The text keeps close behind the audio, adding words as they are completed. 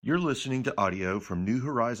You're listening to audio from New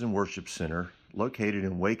Horizon Worship Center, located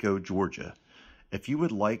in Waco, Georgia. If you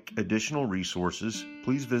would like additional resources,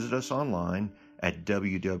 please visit us online at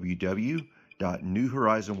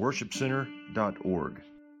www.newhorizonworshipcenter.org.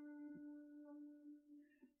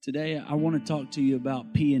 Today, I want to talk to you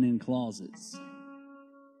about peeing in closets.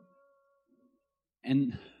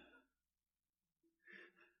 And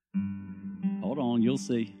hold on, you'll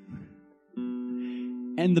see.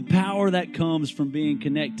 And the power that comes from being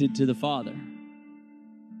connected to the Father.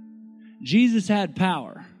 Jesus had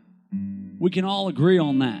power. We can all agree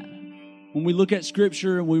on that. When we look at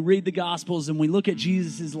Scripture and we read the Gospels and we look at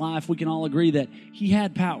Jesus' life, we can all agree that he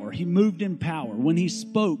had power. He moved in power. When he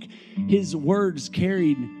spoke, his words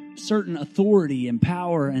carried certain authority and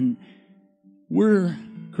power. And we're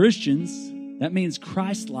Christians. That means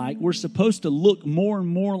Christ-like. We're supposed to look more and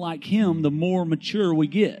more like him the more mature we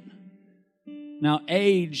get. Now,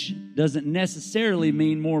 age doesn't necessarily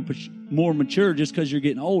mean more mature just because you're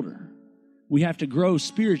getting older. We have to grow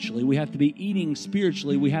spiritually. We have to be eating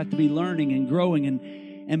spiritually. We have to be learning and growing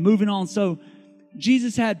and moving on. So,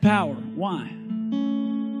 Jesus had power. Why?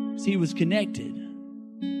 Because he was connected.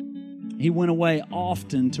 He went away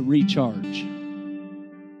often to recharge.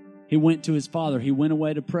 He went to his Father. He went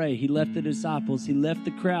away to pray. He left the disciples. He left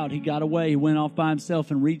the crowd. He got away. He went off by himself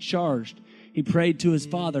and recharged. He prayed to his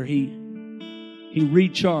Father. He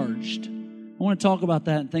recharged. I want to talk about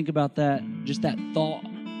that and think about that, just that thought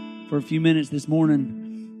for a few minutes this morning.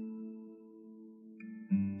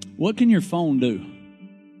 What can your phone do?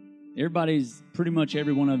 Pretty much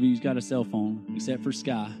every one of you's got a cell phone, except for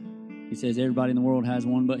Sky. He says everybody in the world has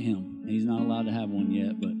one but him. He's not allowed to have one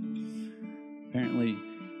yet, but apparently.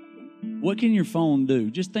 What can your phone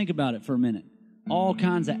do? Just think about it for a minute. All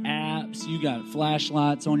kinds of apps. You got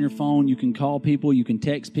flashlights on your phone. You can call people. You can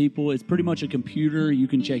text people. It's pretty much a computer. You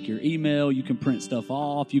can check your email. You can print stuff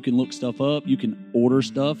off. You can look stuff up. You can order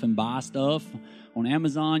stuff and buy stuff on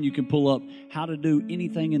Amazon. You can pull up how to do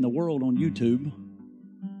anything in the world on YouTube.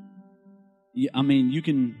 I mean, you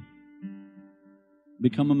can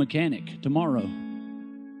become a mechanic tomorrow.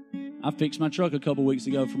 I fixed my truck a couple weeks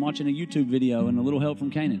ago from watching a YouTube video and a little help from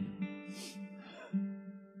Canaan.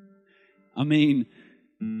 I mean,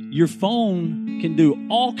 your phone can do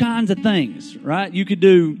all kinds of things, right? You could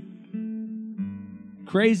do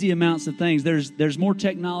crazy amounts of things. There's more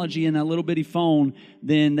technology in that little bitty phone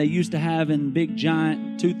than they used to have in big,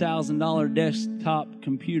 giant $2,000 desktop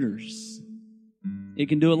computers. It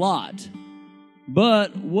can do a lot.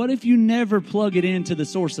 But what if you never plug it into the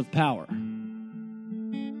source of power?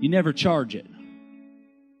 You never charge it.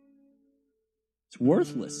 It's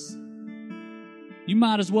worthless. You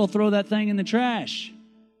might as well throw that thing in the trash.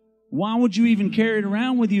 Why would you even carry it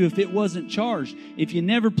around with you if it wasn't charged? If you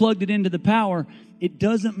never plugged it into the power, it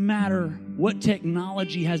doesn't matter what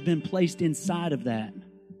technology has been placed inside of that.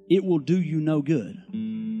 It will do you no good.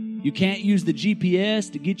 You can't use the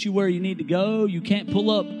GPS to get you where you need to go. You can't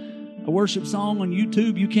pull up a worship song on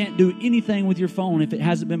YouTube. You can't do anything with your phone if it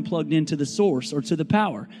hasn't been plugged into the source or to the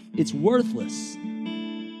power. It's worthless.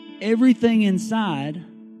 Everything inside,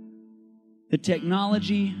 the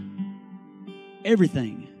technology,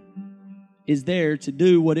 everything is there to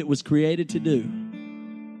do what it was created to do,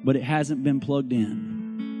 but it hasn't been plugged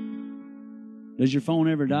in. Does your phone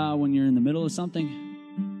ever die when you're in the middle of something?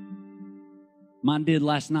 Mine did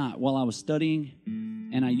last night while I was studying,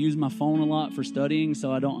 and I use my phone a lot for studying,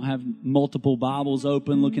 so I don't have multiple Bibles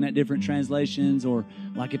open looking at different translations, or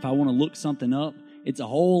like if I want to look something up, it's a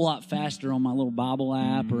whole lot faster on my little Bible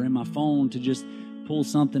app or in my phone to just pull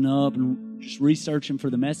something up and just researching for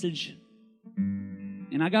the message.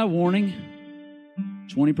 And I got a warning,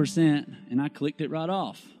 20%, and I clicked it right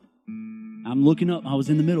off. I was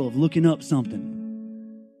in the middle of looking up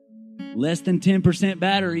something. Less than 10%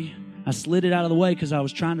 battery. I slid it out of the way because I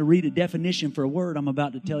was trying to read a definition for a word I'm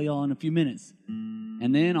about to tell y'all in a few minutes.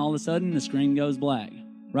 And then all of a sudden the screen goes black.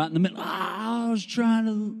 Right in the middle.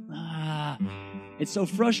 It's so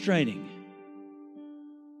frustrating.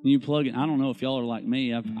 You plug it. I don't know if y'all are like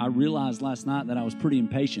me. I realized last night that I was pretty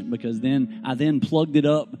impatient because I plugged it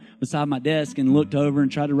up beside my desk and looked over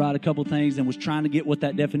and tried to write a couple things and was trying to get what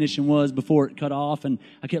that definition was before it cut off. And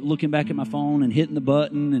I kept looking back at my phone and hitting the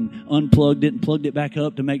button and unplugged it and plugged it back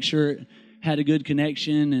up to make sure it had a good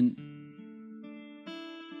connection. And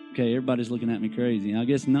okay, everybody's looking at me crazy. I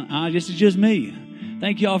guess it's just me.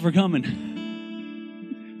 Thank y'all for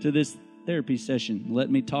coming to this therapy session. Let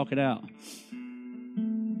me talk it out.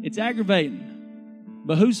 It's aggravating.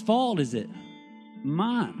 But whose fault is it?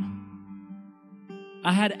 Mine.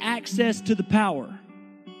 I had access to the power.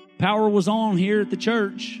 Power was on here at the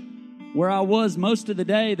church. Where I was most of the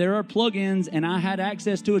day, there are plug-ins, and I had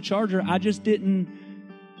access to a charger. I just didn't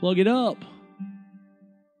plug it up.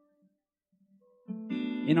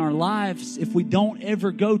 In our lives, if we don't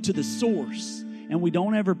ever go to the source and we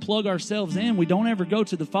don't ever plug ourselves in, we don't ever go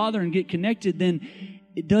to the Father and get connected, then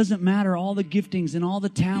it doesn't matter all the giftings and all the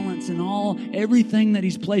talents and everything that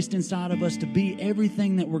He's placed inside of us to be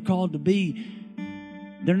everything that we're called to be.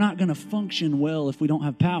 They're not going to function well if we don't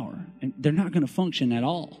have power. And they're not going to function at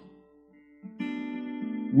all.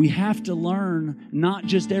 We have to learn, not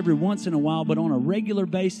just every once in a while, but on a regular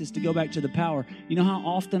basis, to go back to the power. You know how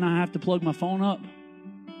often I have to plug my phone up?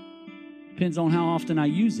 Depends on how often I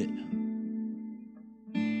use it.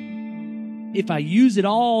 If I use it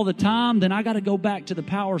all the time, then I got to go back to the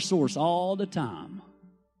power source all the time.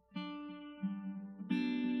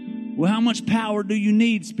 Well, how much power do you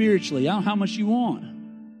need spiritually? How much you want?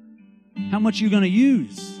 How much you going to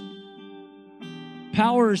use?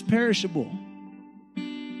 Power is perishable.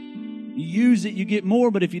 You use it, you get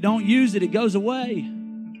more, but if you don't use it, it goes away.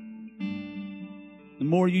 The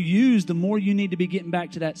more you use, the more you need to be getting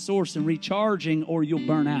back to that source and recharging, or you'll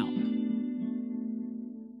burn out.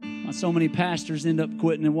 So many pastors end up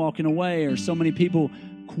quitting and walking away, or so many people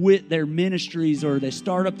quit their ministries, or they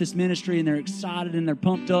start up this ministry and they're excited and they're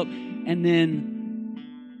pumped up, and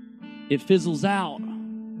then it fizzles out.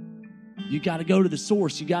 You got to go to the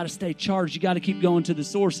source. You got to stay charged. You got to keep going to the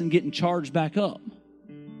source and getting charged back up.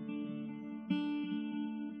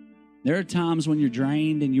 There are times when you're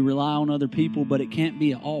drained and you rely on other people, but it can't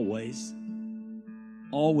be always.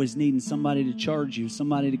 Always needing somebody to charge you,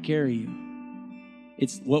 somebody to carry you.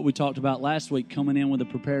 It's what we talked about last week, coming in with a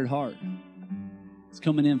prepared heart. It's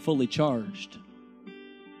coming in fully charged.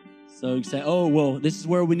 So you say, oh, well, this is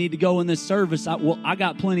where we need to go in this service. I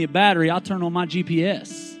got plenty of battery. I'll turn on my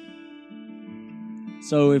GPS.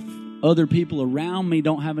 So if other people around me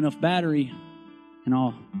don't have enough battery, and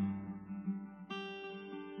I'll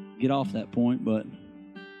get off that point, but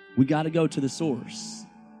we got to go to the source.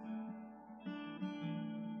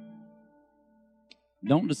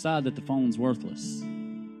 Don't decide that the phone's worthless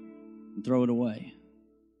and throw it away.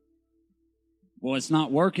 Well, it's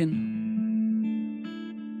not working.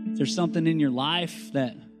 If there's something in your life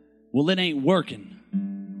that, well, it ain't working.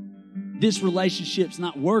 This relationship's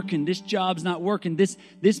not working. This job's not working. This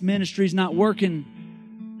ministry's not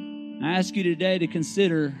working. I ask you today to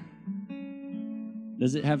consider,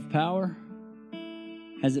 does it have power?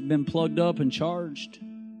 Has it been plugged up and charged?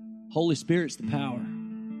 Holy Spirit's the power.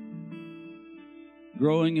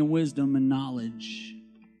 Growing in wisdom and knowledge.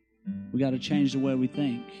 We got to change the way we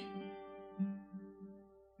think.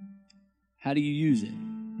 How do you use it?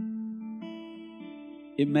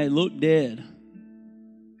 It may look dead,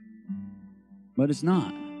 but it's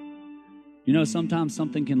not. You know, sometimes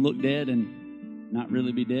something can look dead and not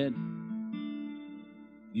really be dead.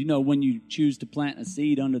 You know, when you choose to plant a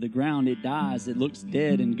seed under the ground, it dies. It looks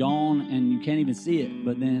dead and gone, and you can't even see it,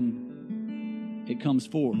 but then it comes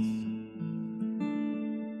forth.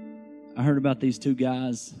 I heard about these two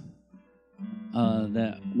guys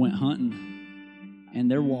that went hunting,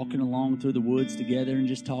 and they're walking along through the woods together and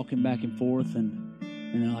just talking back and forth, and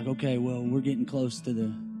they're like, okay, well, we're getting close to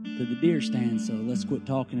the deer stand, so let's quit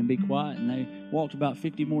talking and be quiet. And they walked about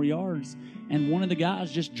 50 more yards, and one of the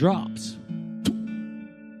guys just drops.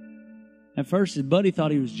 At first, his buddy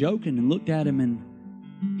thought he was joking and looked at him,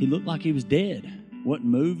 and he looked like he was dead. Wasn't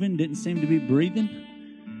moving, didn't seem to be breathing.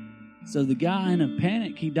 So the guy, in a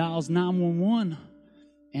panic, he dials 911,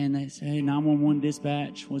 and they say, hey, 911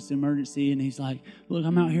 dispatch, what's the emergency? And he's like, look,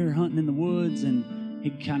 I'm out here hunting in the woods, and he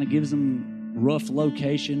kind of gives them rough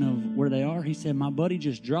location of where they are. He said, my buddy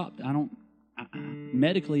just dropped.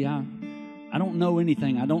 Medically, I don't know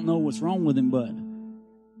anything. I don't know what's wrong with him, but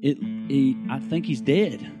I think he's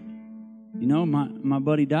dead. You know, my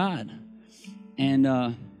buddy died. And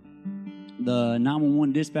the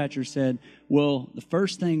 911 dispatcher said, well, the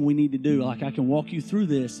first thing we need to do, like I can walk you through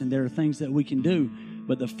this, and there are things that we can do,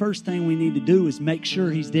 but the first thing we need to do is make sure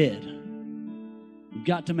he's dead. We've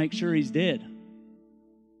got to make sure he's dead.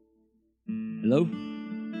 Hello?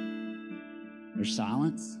 There's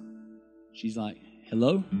silence. She's like,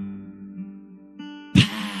 hello?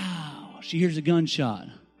 Pow! She hears a gunshot.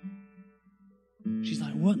 She's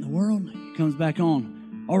like, what in the world? He comes back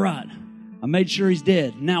on. All right, I made sure he's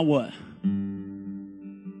dead. Now what?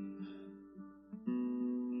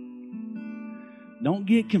 Don't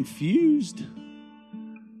get confused.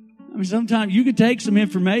 I mean, sometimes you can take some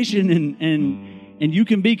information and you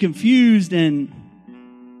can be confused, and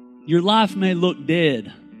your life may look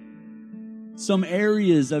dead. Some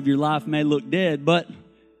areas of your life may look dead, but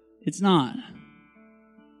it's not.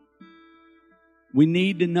 We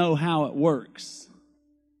need to know how it works.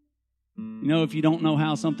 You know, if you don't know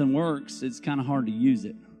how something works, it's kind of hard to use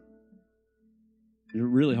it. It's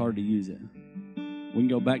really hard to use it. We can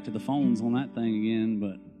go back to the phones on that thing again,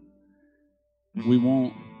 but we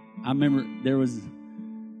won't. I remember there was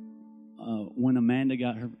when Amanda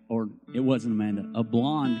got her, or it wasn't Amanda, a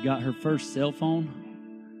blonde got her first cell phone.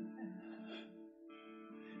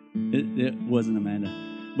 It wasn't Amanda.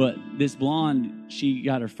 But this blonde, she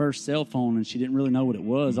got her first cell phone, and she didn't really know what it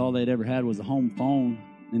was. All they'd ever had was a home phone,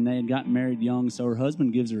 and they had gotten married young, so her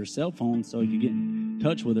husband gives her a cell phone so he could get in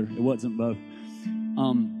touch with her. It wasn't Bo.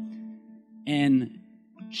 And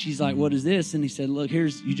she's like, what is this? And he said, look,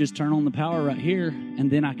 you just turn on the power right here,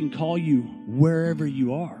 and then I can call you wherever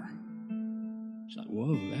you are. She's like,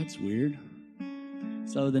 whoa, that's weird.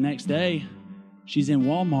 So the next day, she's in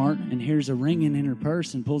Walmart and hears a ringing in her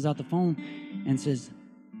purse and pulls out the phone and says,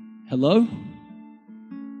 hello?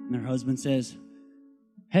 And her husband says,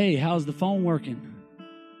 hey, how's the phone working?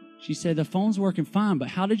 She said, the phone's working fine, but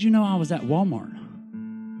how did you know I was at Walmart?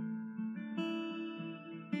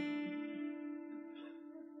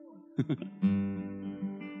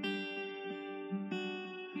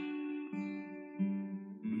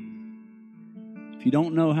 If you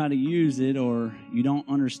don't know how to use it or you don't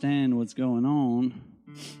understand what's going on,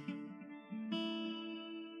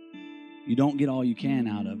 you don't get all you can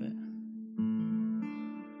out of it.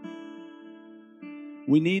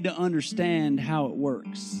 We need to understand how it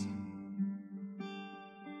works.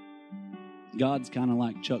 God's kind of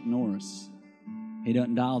like Chuck Norris. He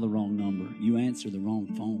doesn't dial the wrong number. You answer the wrong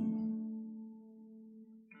phone.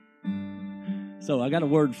 So I got a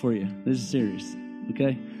word for you. This is serious,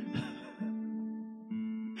 okay?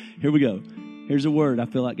 Here we go. Here's a word I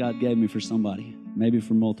feel like God gave me for somebody, maybe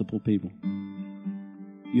for multiple people.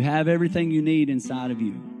 You have everything you need inside of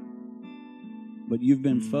you, but you've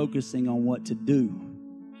been focusing on what to do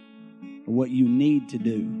or what you need to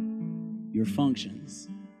do, your functions,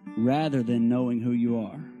 rather than knowing who you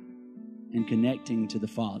are and connecting to the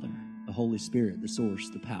Father, the Holy Spirit, the source,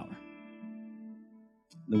 the power,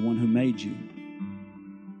 the one who made you.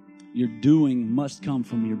 Your doing must come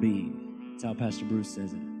from your being. That's how Pastor Bruce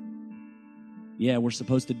says it. Yeah, we're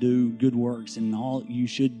supposed to do good works and all you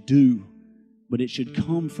should do, but it should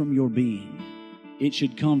come from your being. It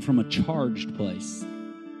should come from a charged place.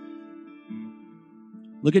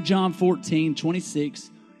 Look at John 14:26.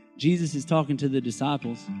 Jesus is talking to the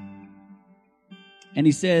disciples. And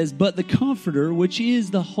he says, but the Comforter, which is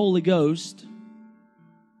the Holy Ghost,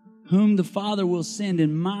 whom the Father will send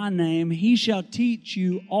in my name, he shall teach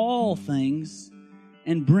you all things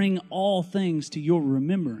and bring all things to your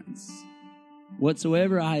remembrance,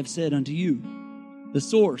 whatsoever I have said unto you. The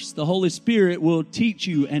source, the Holy Spirit, will teach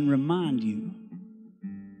you and remind you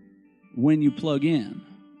when you plug in.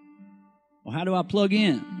 Well, how do I plug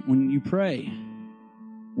in? When you pray,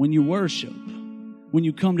 when you worship, when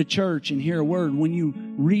you come to church and hear a word, when you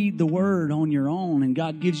read the word on your own and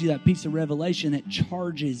God gives you that piece of revelation that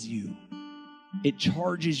charges you. It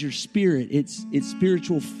charges your spirit. It's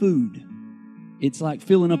spiritual food. It's like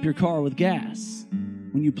filling up your car with gas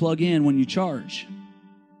when you plug in, when you charge.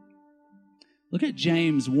 Look at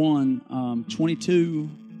James 1:22.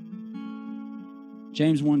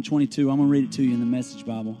 James 1:22. I'm going to read it to you in the Message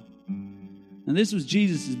Bible. Now, this was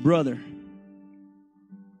Jesus' brother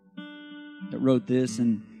that wrote this,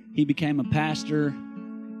 and he became a pastor,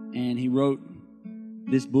 and he wrote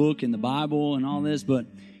this book and the Bible and all this, but,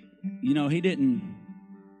 you know, he didn't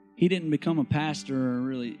become a pastor or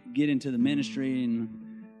really get into the ministry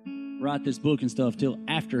and write this book and stuff till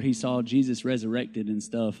after he saw Jesus resurrected and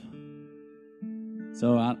stuff.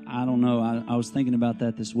 So I don't know. I was thinking about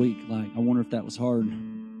that this week. Like, I wonder if that was hard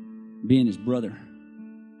being his brother,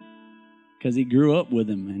 because he grew up with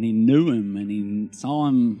him and he knew him and he saw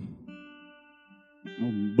him,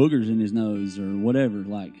 boogers in his nose or whatever.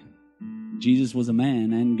 Like, Jesus was a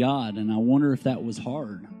man and God, and I wonder if that was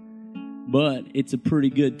hard. But it's a pretty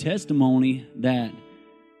good testimony that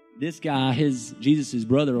this guy, Jesus'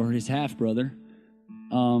 brother or his half brother,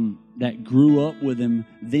 that grew up with him,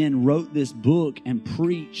 then wrote this book and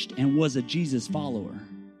preached and was a Jesus follower.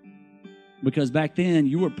 Because back then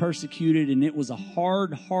you were persecuted and it was a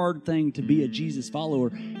hard thing to be a Jesus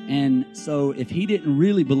follower. And so if he didn't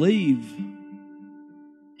really believe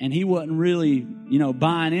and he wasn't really,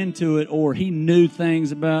 buying into it, or he knew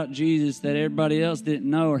things about Jesus that everybody else didn't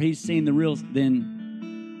know, or he's seen the real,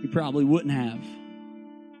 then he probably wouldn't have.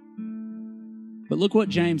 But look what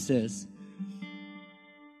James says.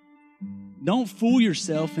 Don't fool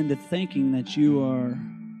yourself into thinking that you are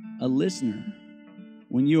a listener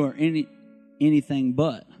when you are anything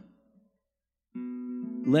but.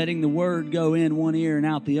 letting the word go in one ear and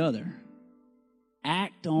out the other.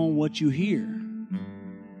 Act on what you hear.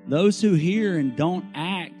 Those who hear and don't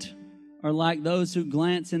act are like those who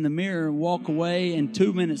glance in the mirror and walk away and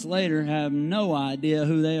 2 minutes later have no idea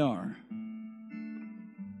who they are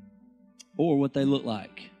or what they look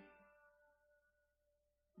like.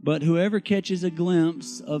 But whoever catches a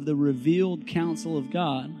glimpse of the revealed counsel of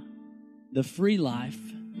God, the free life,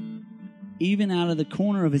 even out of the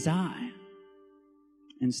corner of his eye,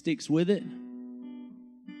 and sticks with it,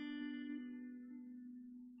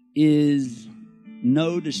 is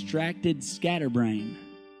no distracted scatterbrain,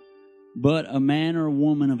 but a man or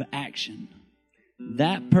woman of action.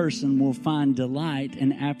 That person will find delight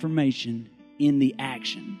and affirmation in the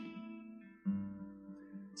action.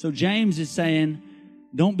 So James is saying,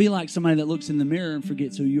 don't be like somebody that looks in the mirror and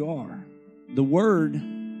forgets who you are. The word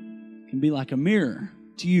can be like a mirror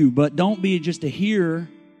to you, but don't be just a hearer.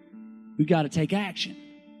 You got to take action.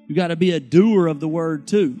 You got to be a doer of the word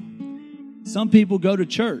too. Some people go to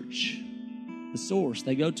church, the source.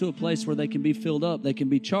 They go to a place where they can be filled up. They can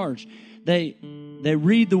be charged. They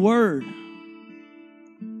read the word,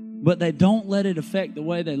 but they don't let it affect the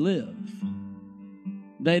way they live.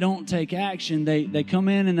 They don't take action. They come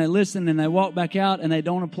in and they listen and they walk back out and they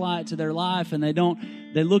don't apply it to their life, and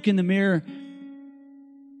they look in the mirror,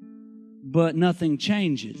 but nothing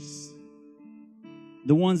changes.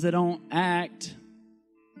 The ones that don't act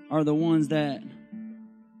are the ones that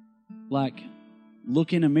like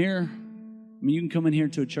look in a mirror. I mean, you can come in here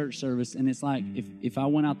to a church service and it's like if I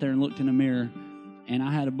went out there and looked in a mirror and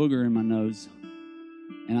I had a booger in my nose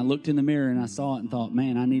and I looked in the mirror and I saw it and thought,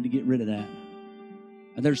 man, I need to get rid of that.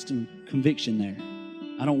 There's some conviction there.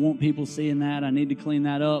 I don't want people seeing that. I need to clean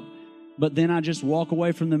that up. But then I just walk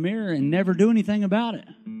away from the mirror and never do anything about it.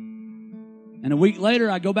 And a week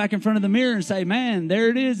later, I go back in front of the mirror and say, man, there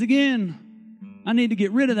it is again. I need to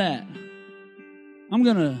get rid of that. I'm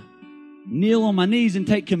going to kneel on my knees and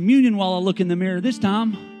take communion while I look in the mirror this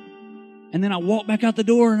time. And then I walk back out the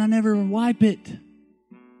door and I never wipe it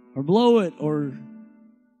or blow it or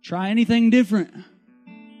try anything different.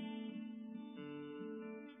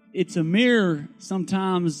 It's a mirror.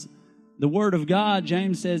 Sometimes the Word of God,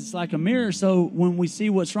 James says, it's like a mirror. So when we see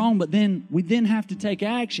what's wrong, but then we have to take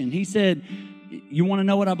action. He said, you want to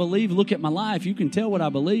know what I believe? Look at my life. You can tell what I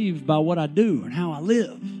believe by what I do and how I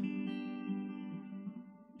live.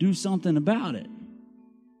 Do something about it.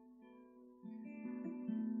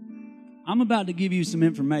 I'm about to give you some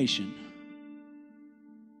information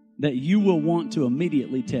that you will want to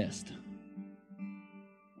immediately test.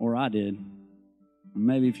 Or I did.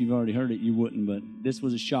 Maybe if you've already heard it, you wouldn't, but this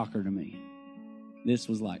was a shocker to me. This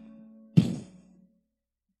was like,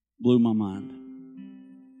 blew my mind.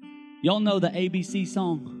 Y'all know the ABC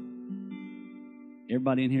song?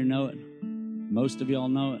 Everybody in here know it? Most of y'all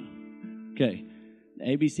know it? Okay. The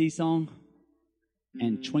ABC song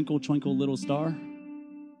and Twinkle, Twinkle, Little Star,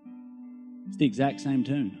 it's the exact same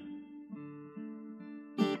tune.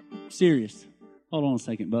 Serious. Hold on a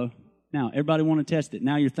second, Bo. Now, everybody want to test it.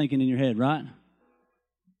 Now you're thinking in your head, right?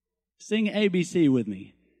 Sing ABC with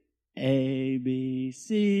me. A, B,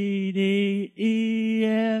 C, D, E,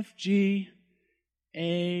 F, G,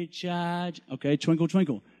 H, I, J. Okay, twinkle,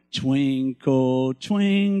 twinkle. Twinkle,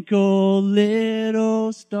 twinkle,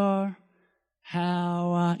 little star,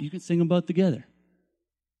 how I... You can sing them both together.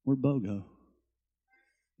 Where'd Bo go?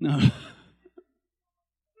 No.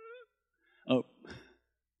 Oh.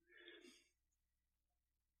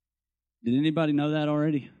 Did anybody know that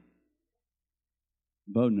already?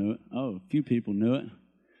 Bo knew it. Oh, a few people knew it.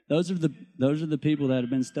 Those are the people that have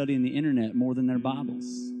been studying the internet more than their Bibles.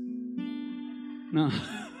 No.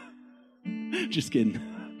 Just kidding.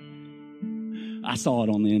 I saw it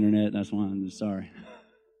on the internet. That's why I'm just sorry.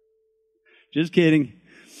 Just kidding.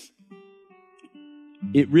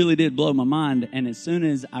 It really did blow my mind. And as soon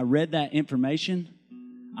as I read that information,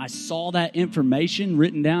 I saw that information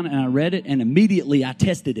written down and I read it and immediately I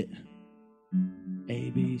tested it. A,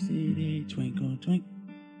 B, C, D, twinkle, twinkle.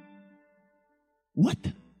 What?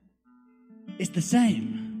 It's the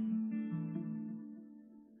same.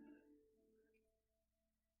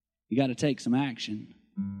 You got to take some action.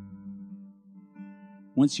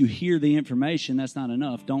 Once you hear the information, that's not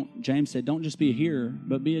enough. James said, don't just be a hearer,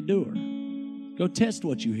 but be a doer. Go test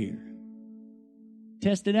what you hear.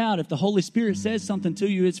 Test it out. If the Holy Spirit says something to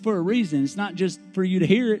you, it's for a reason. It's not just for you to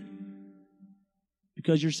hear it,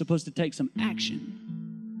 because you're supposed to take some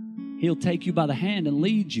action. He'll take you by the hand and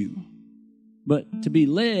lead you. But to be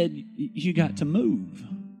led, you got to move.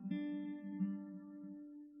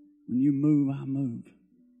 When you move, I move.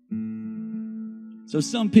 So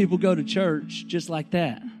some people go to church just like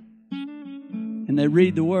that. And and they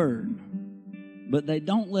read the Word, but they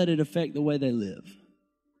don't let it affect the way they live.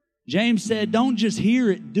 James said, don't just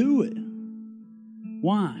hear it, do it.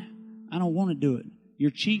 Why? I don't want to do it.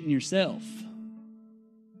 You're cheating yourself.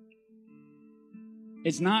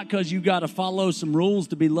 It's not because you got to follow some rules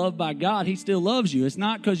to be loved by God. He still loves you. It's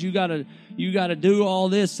not because you got to do all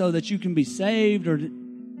this so that you can be saved, or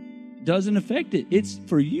it doesn't affect it. It's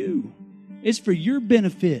for you. It's for your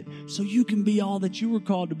benefit, so you can be all that you were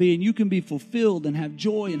called to be, and you can be fulfilled and have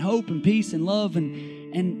joy and hope and peace and love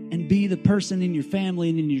and be the person in your family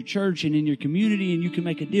and in your church and in your community, and you can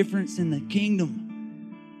make a difference in the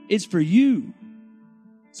kingdom. It's for you.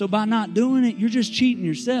 So by not doing it, you're just cheating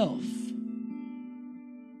yourself.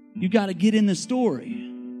 You got to get in the story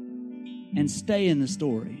and stay in the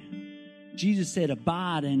story. Jesus said,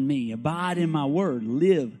 abide in me, abide in my word,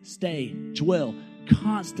 live, stay, dwell.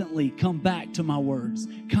 Constantly come back to my words.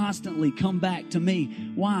 Constantly come back to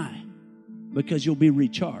me. Why? Because you'll be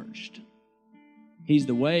recharged. He's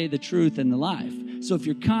the way, the truth, and the life. So if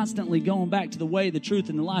you're constantly going back to the way, the truth,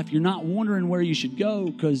 and the life, you're not wondering where you should go,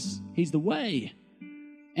 because He's the way.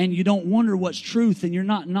 And you don't wonder what's truth, and you're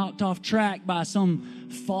not knocked off track by some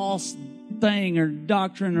false thing or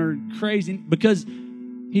doctrine or crazy, because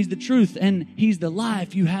He's the truth and He's the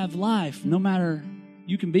life. You have life. No matter,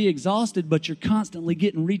 you can be exhausted, but you're constantly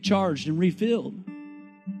getting recharged and refilled.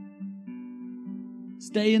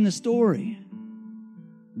 Stay in the story.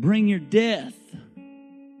 Bring your death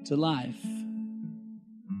to life.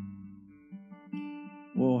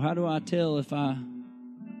 Well, how do I tell if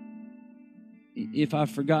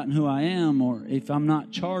I've forgotten who I am, or if I'm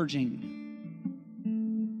not charging?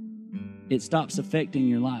 It stops affecting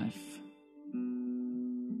your life.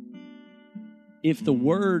 If the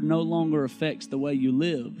Word no longer affects the way you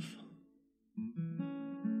live,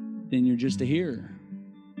 then you're just a hearer.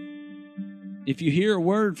 If you hear a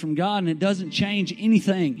word from God and it doesn't change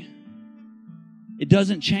anything, it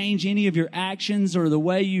doesn't change any of your actions or the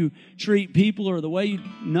way you treat people or the way you,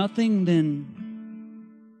 nothing, then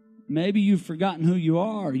maybe you've forgotten who you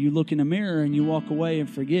are. You look in the mirror and you walk away and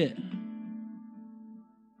forget.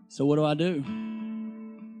 So what do?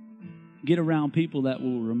 Get around people that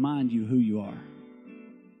will remind you who you are.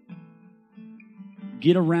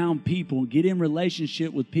 Get around people. Get in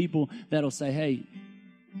relationship with people that'll say, hey,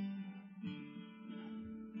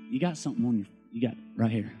 you got something on you got right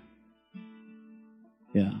here.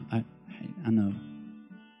 Yeah, I know.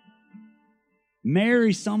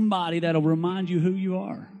 Marry somebody that'll remind you who you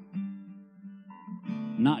are.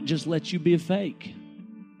 Not just let you be a fake.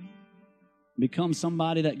 Become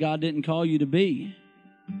somebody that God didn't call you to be.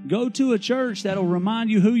 Go to a church that'll remind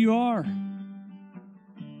you who you are.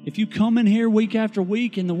 If you come in here week after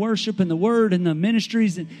week and the worship and the word and the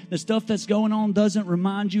ministries and the stuff that's going on doesn't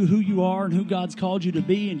remind you who you are and who God's called you to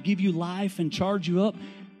be and give you life and charge you up,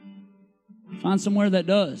 find somewhere that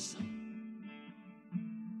does.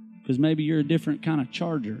 Because maybe you're a different kind of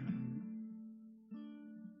charger.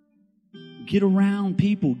 Get around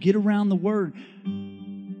people. Get around the Word.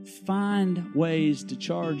 Find ways to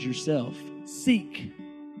charge yourself. Seek,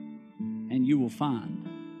 and you will find.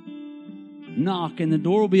 Knock, and the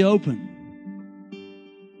door will be open.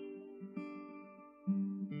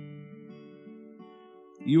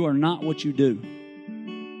 You are not what you do.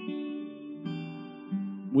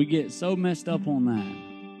 We get so messed up on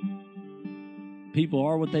that. People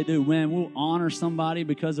are what they do. Man, we'll honor somebody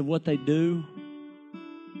because of what they do.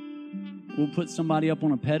 We'll put somebody up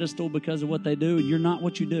on a pedestal because of what they do, and you're not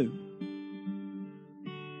what you do.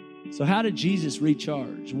 So how did Jesus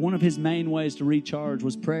recharge? One of His main ways to recharge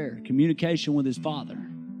was prayer, communication with His Father.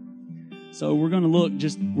 So we're going to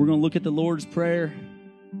look at the Lord's Prayer,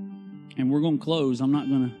 and we're going to close. I'm not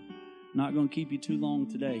going to keep you too long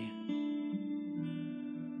today.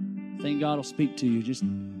 I think God will speak to you. Just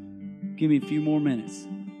give me a few more minutes.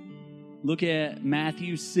 Look at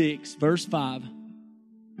Matthew 6, verse 5.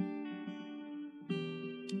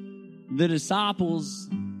 The disciples,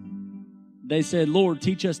 they said, Lord,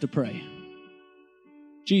 teach us to pray.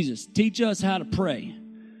 Jesus, teach us how to pray.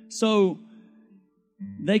 So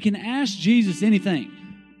they can ask Jesus anything.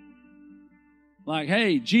 Like,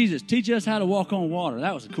 hey, Jesus, teach us how to walk on water.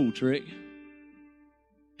 That was a cool trick.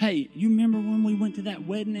 Hey, you remember when we went to that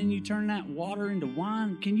wedding and you turned that water into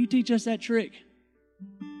wine? Can you teach us that trick?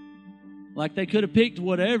 Like they could have picked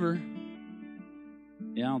whatever.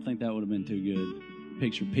 Yeah, I don't think that would have been too good.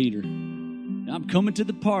 Picture Peter. I'm coming to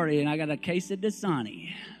the party and I got a case of Dasani.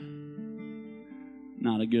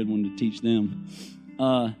 Not a good one to teach them.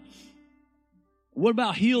 What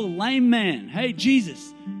about heal a lame man? Hey,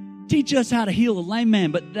 Jesus, teach us how to heal a lame man.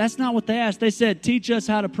 But that's not what they asked. They said, teach us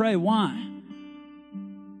how to pray. Why?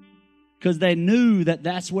 because they knew that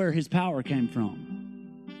that's where his power came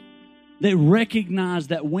from. They recognized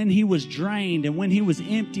that when he was drained and when he was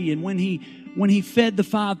empty and when he fed the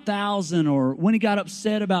 5,000 or when he got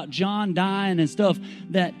upset about John dying and stuff,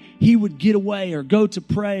 that he would get away or go to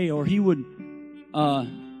pray, or he would,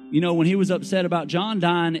 when he was upset about John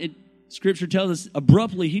dying, Scripture tells us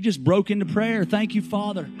abruptly he just broke into prayer. Thank you,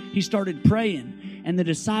 Father. He started praying. And the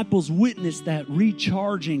disciples witnessed that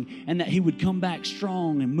recharging, and that he would come back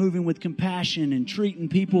strong and moving with compassion and treating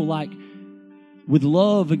people like with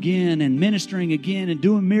love again and ministering again and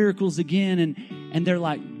doing miracles again. And they're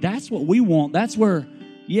like, that's what we want. That's where,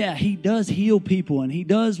 yeah, he does heal people and he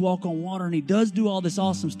does walk on water and he does do all this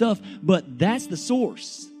awesome stuff. But that's the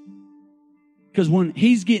source. Because when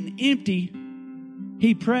he's getting empty,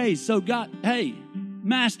 he prays. So God, hey,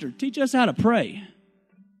 Master, teach us how to pray.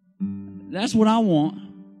 That's what I want.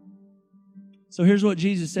 So here's what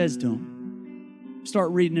Jesus says to him.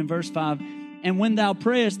 Start reading in verse 5. And when thou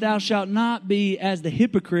prayest, thou shalt not be as the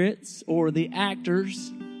hypocrites or the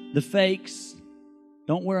actors, the fakes.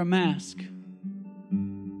 Don't wear a mask.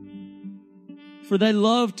 For they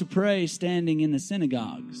love to pray standing in the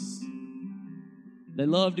synagogues. They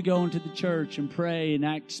love to go into the church and pray and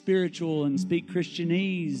act spiritual and speak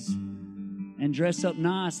Christianese and dress up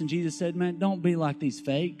nice. And Jesus said, man, don't be like these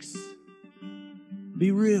fakes.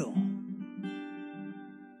 Be real.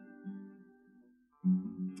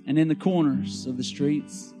 And in the corners of the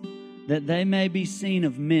streets, that they may be seen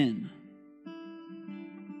of men.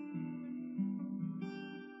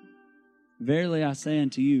 Verily I say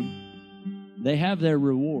unto you, they have their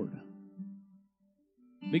reward.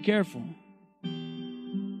 Be careful.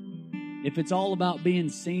 If it's all about being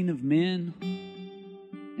seen of men,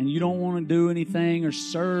 and you don't want to do anything or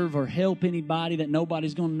serve or help anybody that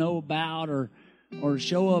nobody's going to know about, or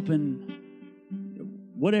show up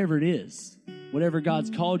in whatever it is, whatever God's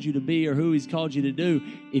called you to be or who He's called you to do,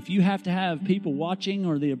 if you have to have people watching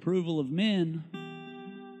or the approval of men,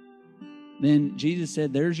 then Jesus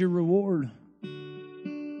said, there's your reward.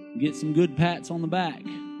 Get some good pats on the back.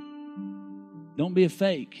 Don't be a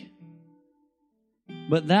fake.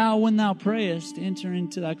 But thou, when thou prayest, enter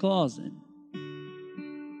into thy closet.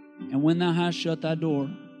 And when thou hast shut thy door,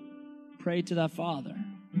 pray to thy Father,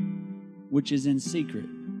 which is in secret.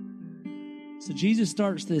 So Jesus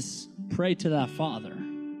starts this pray to thy Father.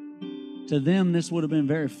 To them, this would have been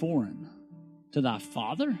very foreign. To thy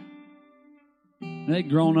Father? They'd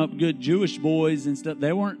grown up good Jewish boys and stuff.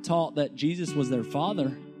 They weren't taught that Jesus was their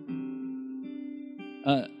Father.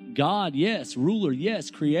 God, yes. Ruler,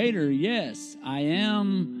 yes. Creator, yes. I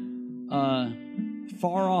am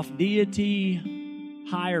far off deity,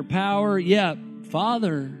 higher power. Yeah,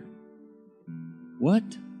 Father. What?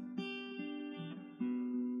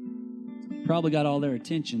 Probably got all their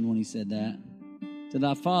attention when he said that. To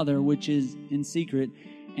thy Father, which is in secret,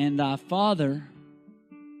 and thy Father,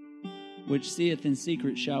 which seeth in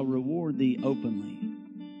secret, shall reward thee openly.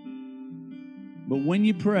 But when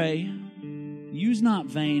you pray, use not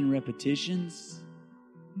vain repetitions,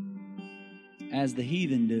 as the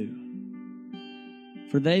heathen do.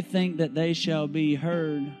 For they think that they shall be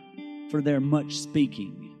heard for their much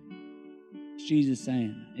speaking. It's Jesus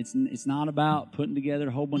saying, it's not about putting together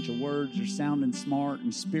a whole bunch of words or sounding smart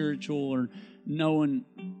and spiritual or knowing.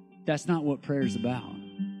 That's not what prayer's about.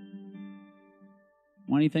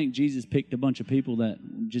 Why do you think Jesus picked a bunch of people that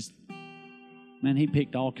just, man, he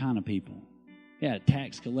picked all kind of people. He had a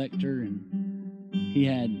tax collector and he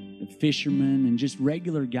had a fisherman and just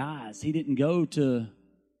regular guys. He didn't go to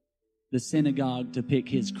the synagogue to pick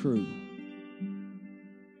his crew.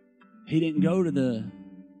 He didn't go to the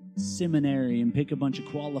seminary and pick a bunch of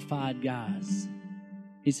qualified guys.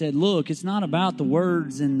 He said, look, it's not about the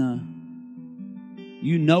words and the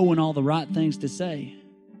you knowing all the right things to say.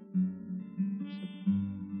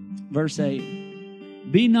 Verse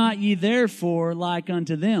 8, be not ye therefore like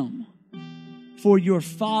unto them, for your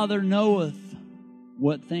Father knoweth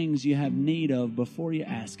what things you have need of before you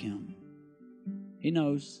ask Him. He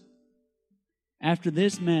knows. After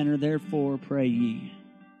this manner, therefore, pray ye.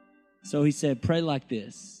 So he said, pray like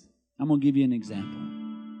this. I'm going to give you an example.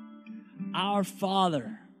 Our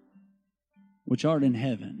Father, which art in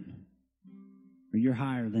heaven, or you're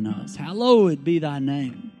higher than us, hallowed be thy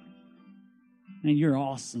name. And you're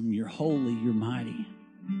awesome, you're holy, you're mighty.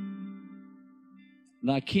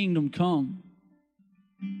 Thy kingdom come,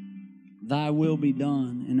 thy will be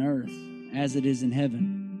done in earth as it is in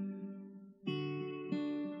heaven.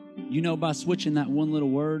 You know, by switching that one little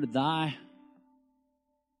word, thy,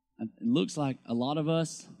 it looks like a lot of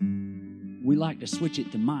us, we like to switch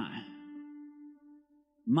it to my.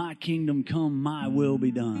 My kingdom come, my will be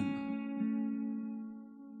done.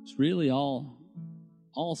 It's really all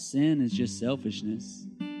sin is just selfishness.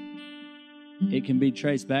 It can be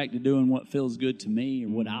traced back to doing what feels good to me or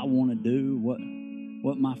what I want to do,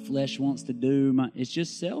 what my flesh wants to do. It's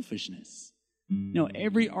just selfishness. You know,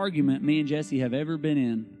 every argument me and Jesse have ever been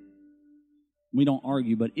in, we don't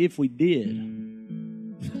argue, but if we did,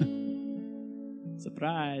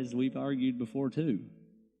 surprise, we've argued before too.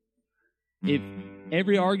 If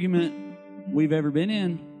every argument we've ever been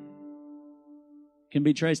in can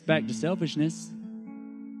be traced back to selfishness,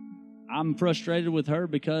 I'm frustrated with her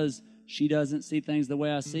because she doesn't see things the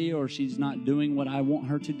way I see, or she's not doing what I want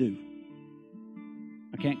her to do.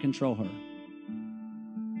 I can't control her.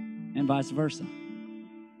 And vice versa.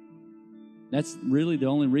 That's really the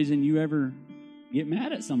only reason you ever get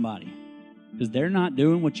mad at somebody, because they're not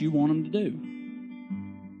doing what you want them to do.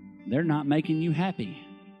 They're not making you happy.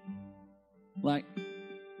 Like,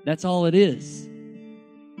 that's all it is.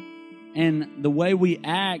 And the way we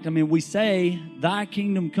act, I mean, we say, thy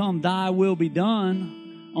kingdom come, thy will be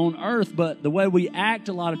done on earth, but the way we act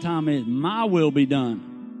a lot of time is, my will be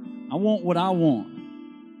done. I want what I want.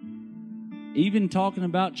 Even talking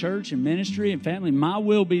about church and ministry and family, my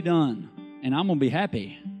will be done, and I'm going to be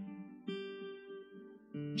happy.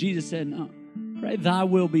 Jesus said, no, pray thy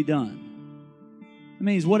will be done. It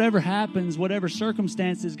means whatever happens, whatever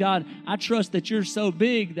circumstances, God, I trust that you're so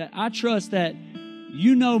big that I trust that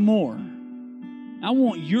you know more. I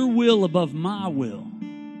want your will above my will.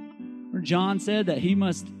 Where John said that he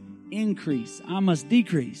must increase, I must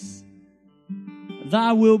decrease.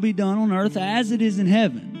 Thy will be done on earth as it is in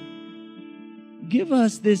heaven. Give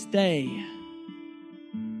us this day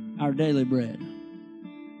our daily bread.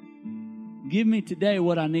 Give me today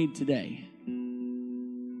what I need today.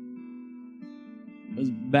 It was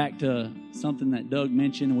back to something that Doug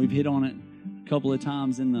mentioned, and we've hit on it a couple of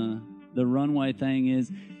times in the runway thing,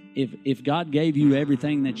 is if God gave you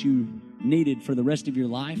everything that you needed for the rest of your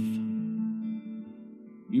life,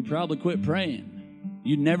 you'd probably quit praying.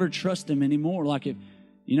 You'd never trust Him anymore. Like if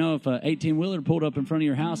an 18-wheeler pulled up in front of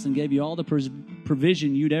your house and gave you all the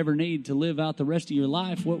provision you'd ever need to live out the rest of your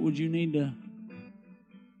life, what would you need to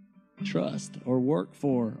trust or work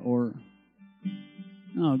for? Or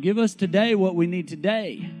no, give us today what we need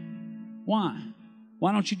today. Why?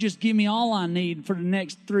 Why don't you just give me all I need for the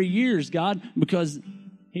next 3 years, God? Because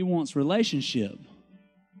He wants relationship.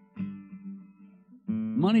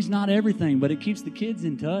 Money's not everything, but it keeps the kids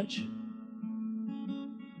in touch.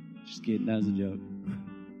 Just kidding, that was a joke.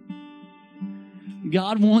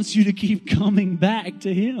 God wants you to keep coming back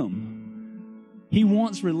to Him. He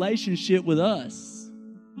wants relationship with us.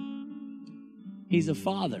 He's a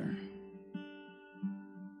Father.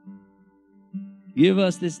 Give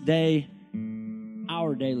us this day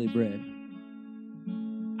our daily bread.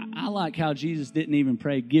 I like how Jesus didn't even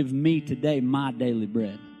pray, give me today my daily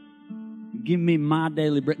bread. Give me my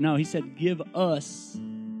daily bread. No, He said, give us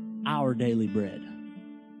our daily bread.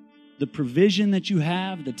 The provision that you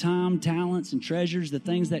have, the time, talents, and treasures, the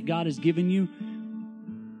things that God has given you,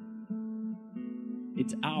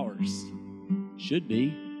 it's ours. Should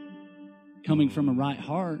be. Coming from a right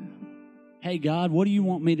heart. Hey, God, what do you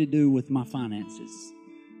want me to do with my finances?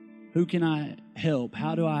 Who can I help?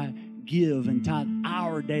 How do I give and tithe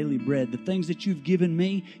our daily bread? The things that you've given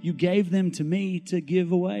me, you gave them to me to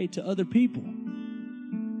give away to other people.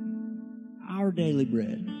 Our daily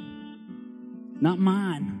bread. Not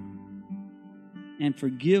mine. And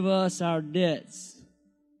forgive us our debts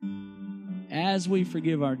as we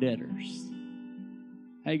forgive our debtors.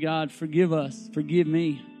 Hey, God, forgive us. Forgive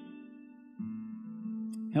me.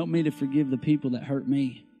 Help me to forgive the people that hurt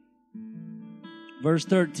me. Verse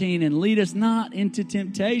 13, and lead us not into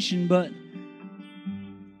temptation, but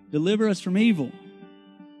deliver us from evil.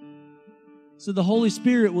 So the Holy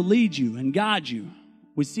Spirit will lead you and guide you.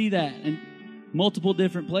 We see that in multiple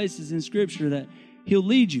different places in Scripture that He'll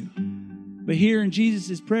lead you. But here in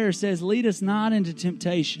Jesus' prayer it says, lead us not into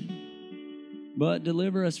temptation, but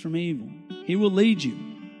deliver us from evil. He will lead you.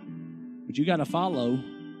 But you got to follow.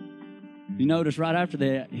 You notice right after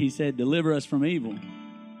that, He said, deliver us from evil.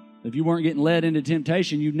 If you weren't getting led into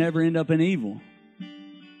temptation, you'd never end up in evil.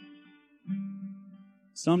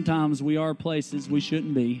 Sometimes we are places we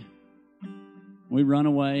shouldn't be. We run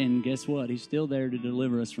away, and guess what? He's still there to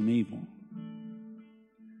deliver us from evil.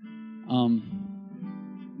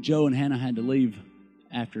 Joe and Hannah had to leave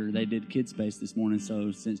after they did Kids Space this morning,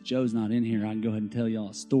 so since Joe's not in here, I can go ahead and tell y'all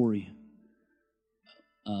a story.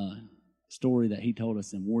 Story that he told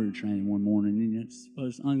us in warrior training one morning. And it's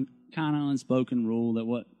kind of unspoken rule that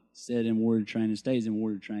what said in warrior training stays in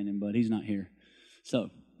warrior training, but he's not here. So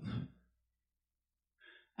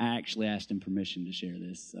I actually asked him permission to share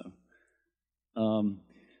this. So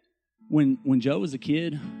When Joe was a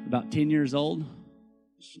kid, about 10 years old,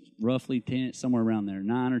 roughly 10, somewhere around there,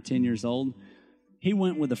 9 or 10 years old, he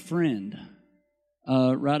went with a friend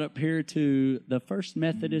right up here to the First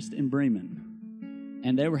Methodist in Bremen.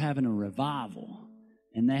 And they were having a revival.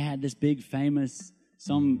 And they had this big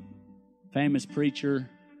some famous preacher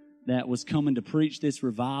that was coming to preach this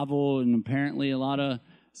revival. And apparently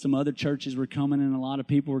some other churches were coming and a lot of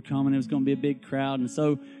people were coming. It was going to be a big crowd. And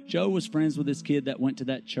so Joe was friends with this kid that went to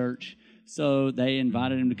that church. So they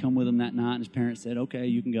invited him to come with them that night. And his parents said, okay,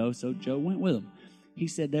 you can go. So Joe went with them. He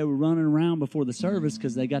said they were running around before the service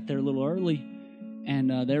because they got there a little early.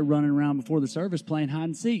 And they're running around before the service playing hide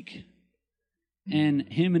and seek.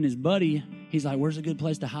 And him and his buddy, he's like, where's a good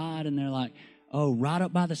place to hide? And they're like, oh, right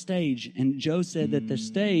up by the stage. And Joe said that the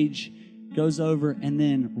stage goes over, and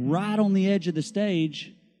then right on the edge of the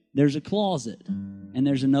stage, there's a closet. And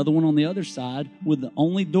there's another one on the other side with the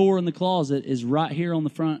only door in the closet is right here on the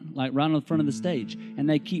front, like right on the front of the stage. And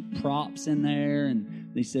they keep props in there.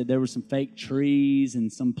 And they said there were some fake trees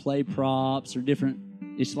and some play props or different.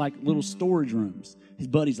 It's like little storage rooms. His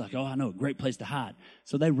buddy's like, oh, I know, a great place to hide.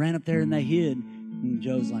 So they ran up there and they hid. And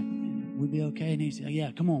Joe's like, we'll be okay. And he said,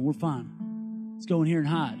 yeah, come on, we're fine. Let's go in here and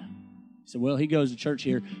hide. He said, well, he goes to church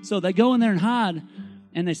here. So they go in there and hide.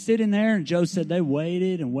 And they sit in there, and Joe said they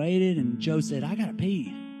waited and waited, and Joe said, I got to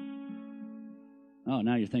pee. Oh,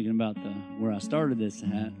 now you're thinking about where I started this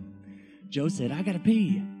at. Joe said, I got to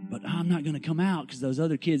pee, but I'm not going to come out because those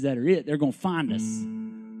other kids that are they're going to find us.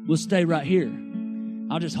 We'll stay right here.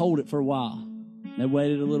 I'll just hold it for a while. They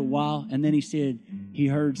waited a little while, and then he said he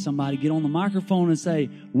heard somebody get on the microphone and say,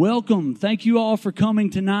 welcome, thank you all for coming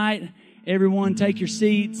tonight. Everyone take your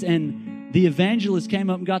seats, and the evangelist came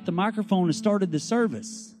up and got the microphone and started the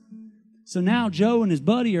service. So now Joe and his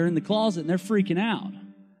buddy are in the closet and they're freaking out.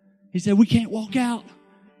 He said, we can't walk out.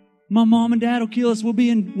 My mom and dad will kill us. We'll be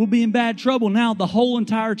in bad trouble. Now the whole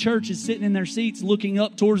entire church is sitting in their seats looking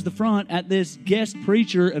up towards the front at this guest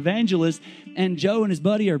preacher evangelist. And Joe and his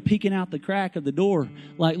buddy are peeking out the crack of the door,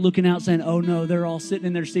 like looking out saying, oh no, they're all sitting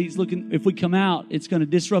in their seats looking. If we come out, it's going to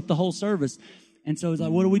disrupt the whole service. And so he's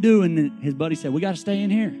like, what do we do? And then his buddy said, we got to stay in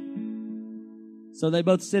here. So they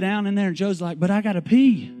both sit down in there, and Joe's like, but I got to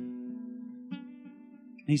pee.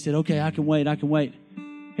 And he said, okay, I can wait.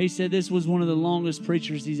 He said this was one of the longest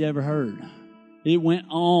preachers he's ever heard. It went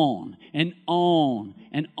on and on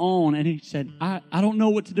and on. And he said, I don't know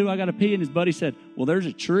what to do. I got to pee. And his buddy said, well, there's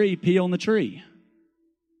a tree. Pee on the tree.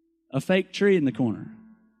 A fake tree in the corner.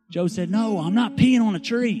 Joe said, no, I'm not peeing on a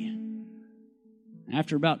tree.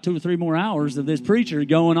 After about 2 or 3 more hours of this preacher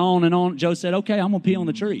going on and on, Joe said, okay, I'm going to pee on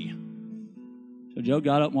the tree. So Joe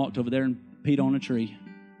got up and walked over there and peed on a tree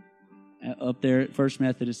up there at First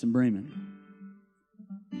Methodist in Bremen.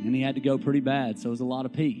 And he had to go pretty bad, so it was a lot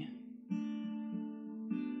of pee.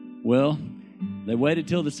 Well, they waited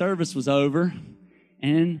till the service was over,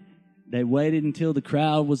 and they waited until the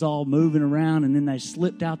crowd was all moving around, and then they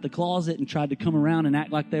slipped out the closet and tried to come around and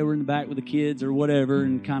act like they were in the back with the kids or whatever,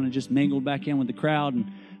 and kind of just mingled back in with the crowd,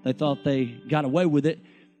 and they thought they got away with it.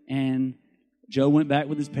 And Joe went back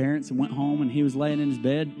with his parents and went home, and he was laying in his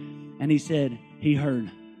bed, and he said he heard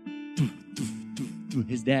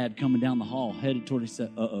his dad coming down the hall, headed toward. He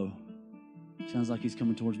said, uh-oh. Sounds like he's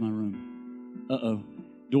coming towards my room. Uh-oh.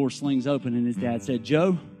 Door slings open, and his dad said,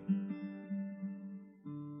 Joe,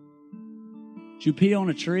 did you pee on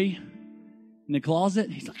a tree in the closet?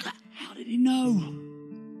 He's like, how did he know?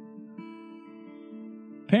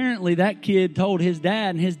 Apparently, that kid told his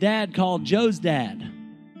dad, and his dad called Joe's dad.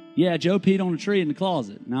 Yeah, Joe peed on a tree in the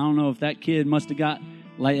closet. And I don't know if that kid must have got,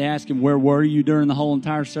 like, asked him, where were you during the whole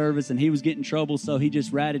entire service? And he was getting in trouble, so he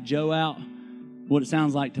just ratted Joe out. What it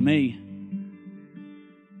sounds like to me.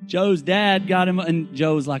 Joe's dad got him, and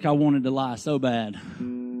Joe was like, I wanted to lie so bad.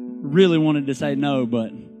 Really wanted to say no,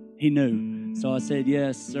 but he knew. So I said,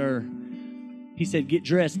 yes, sir. He said, get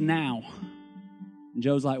dressed now. And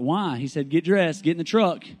Joe's like, why? He said, get dressed, get in the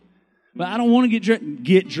truck. But I don't want to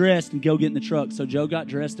get dressed and go get in the truck. So Joe got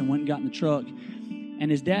dressed and went and got in the truck.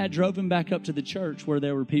 And his dad drove him back up to the church where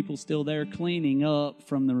there were people still there cleaning up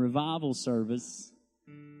from the revival service.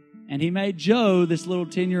 And he made Joe, this little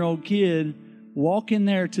 10-year-old kid, walk in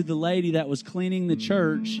there to the lady that was cleaning the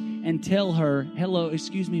church and tell her, hello,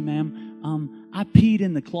 excuse me, ma'am, I peed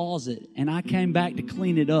in the closet and I came back to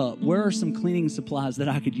clean it up. Where are some cleaning supplies that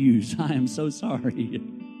I could use? I am so sorry.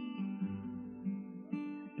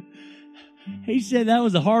 He said that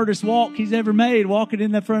was the hardest walk he's ever made, walking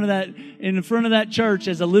in the front of that church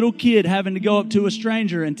as a little kid, having to go up to a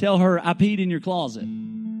stranger and tell her, I peed in your closet.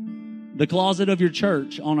 The closet of your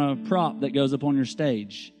church on a prop that goes up on your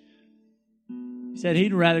stage. He said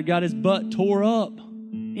he'd rather got his butt tore up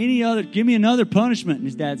give me another punishment. And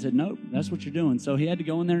his dad said, nope, that's what you're doing. So he had to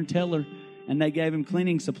go in there and tell her, and they gave him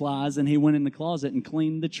cleaning supplies, and he went in the closet and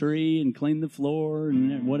cleaned the tree and cleaned the floor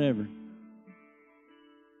and whatever.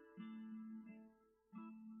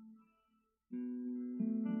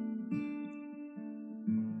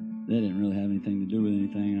 That didn't really have anything to do with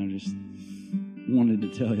anything. I just wanted to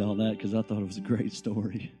tell y'all that because I thought it was a great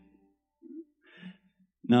story.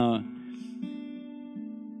 No.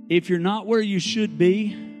 If you're not where you should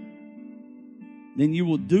be, then you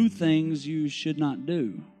will do things you should not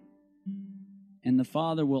do. And the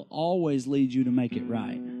Father will always lead you to make it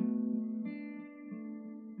right.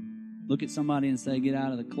 Look at somebody and say, get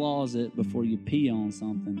out of the closet before you pee on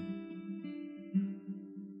something.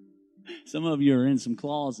 Some of you are in some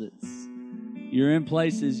closets. You're in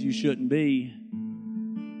places you shouldn't be.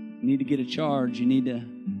 You need to get a charge. You need to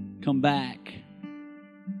come back.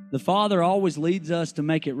 The Father always leads us to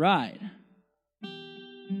make it right.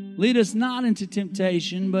 Lead us not into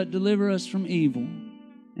temptation, but deliver us from evil.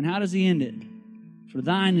 And how does He end it? For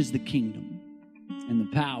thine is the kingdom and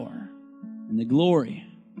the power and the glory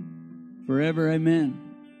forever. Amen.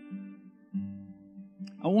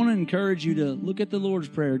 I want to encourage you to look at the Lord's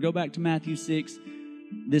Prayer. Go back to Matthew 6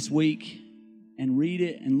 this week and read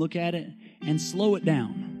it and look at it and slow it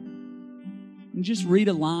down. And just read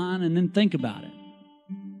a line and then think about it.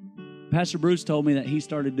 Pastor Bruce told me that he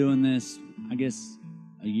started doing this, I guess,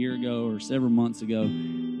 a year ago or several months ago,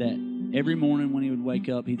 that every morning when he would wake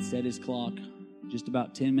up, he'd set his clock just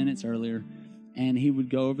about 10 minutes earlier, and he would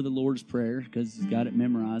go over the Lord's Prayer because he's got it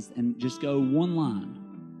memorized and just go one line.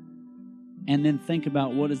 And then think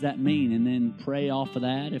about what does that mean, and then pray off of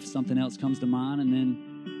that if something else comes to mind, and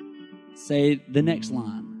then say the next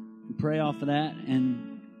line and pray off of that,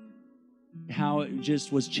 and how it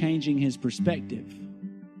just was changing his perspective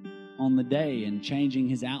on the day and changing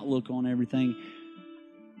his outlook on everything.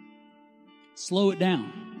 Slow it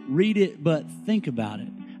down. Read it, but think about it.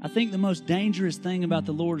 I think the most dangerous thing about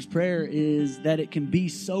the Lord's Prayer is that it can be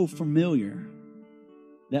so familiar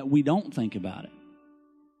that we don't think about it.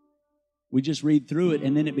 We just read through it,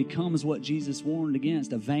 and then it becomes what Jesus warned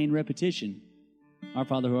against, a vain repetition. Our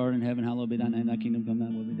Father who art in heaven, hallowed be thy name, thy kingdom come, thy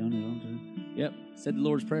will be done on earth. Yep, said the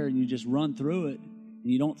Lord's Prayer, and you just run through it,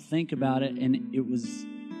 and you don't think about it, and it was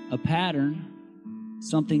a pattern,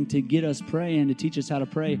 something to get us praying, to teach us how to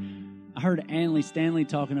pray. I heard Anley Stanley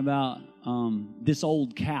talking about this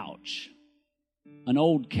old couch, an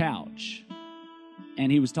old couch,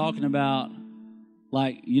 and he was talking about,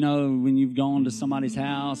 like, you know, when you've gone to somebody's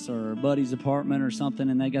house or a buddy's apartment or something,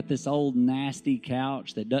 and they got this old nasty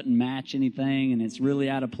couch that doesn't match anything, and it's really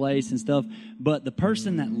out of place and stuff, but the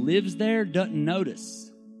person that lives there doesn't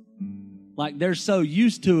notice. Like, they're so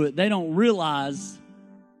used to it, they don't realize.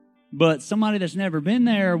 But somebody that's never been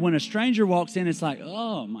there, when a stranger walks in, it's like,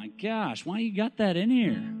 oh my gosh, why you got that in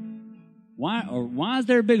here? Why is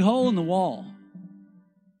there a big hole in the wall?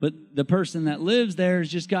 But the person that lives there has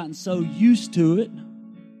just gotten so used to it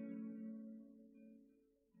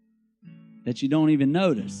that you don't even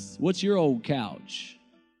notice. What's your old couch?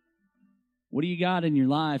 What do you got in your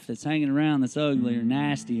life that's hanging around that's ugly or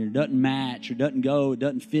nasty or doesn't match or doesn't go, it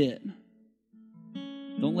doesn't fit?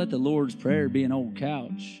 Don't let the Lord's Prayer be an old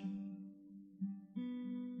couch.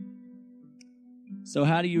 So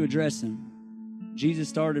how do you address Him? Jesus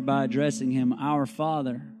started by addressing Him, our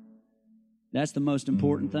Father. That's the most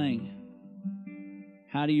important thing.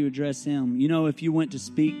 How do you address Him? You know, if you went to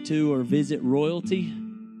speak to or visit royalty,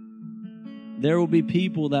 there will be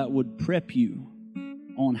people that would prep you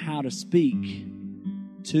on how to speak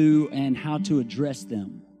to and how to address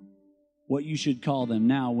them, what you should call them.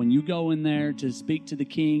 Now, when you go in there to speak to the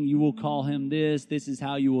king, you will call him this. This is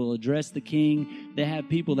how you will address the king. They have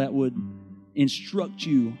people that would instruct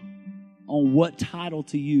you on what title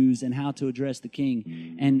to use and how to address the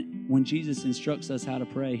king. And when Jesus instructs us how to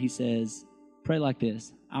pray, He says, pray like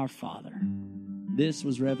this, our Father. This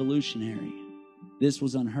was revolutionary. This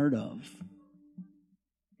was unheard of.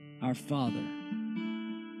 Our Father.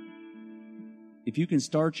 If you can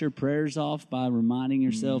start your prayers off by reminding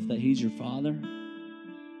yourself that He's your Father.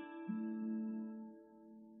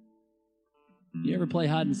 You ever play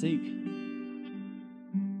hide and seek?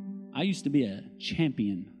 I used to be a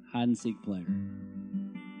champion hide and seek player.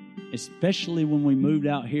 Especially when we moved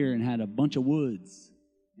out here and had a bunch of woods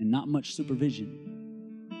and not much supervision.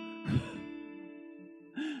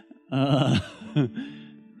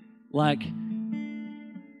 Like,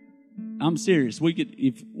 I'm serious. We could,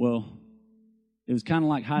 it was kind of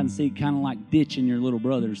like hide and seek, kind of like ditching your little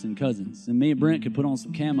brothers and cousins. And me and Brent could put on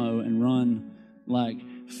some camo and run like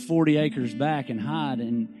 40 acres back and hide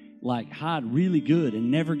really good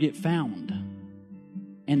and never get found.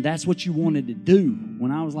 And that's what you wanted to do.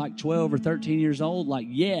 When I was like 12 or 13 years old, like,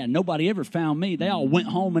 yeah, nobody ever found me. They all went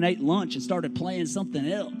home and ate lunch and started playing something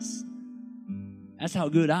else. That's how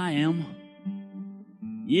good I am.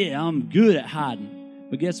 Yeah, I'm good at hiding.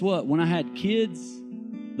 But guess what? When I had kids,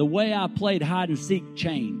 the way I played hide and seek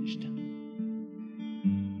changed.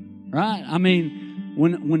 Right? I mean,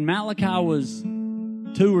 when Malachi was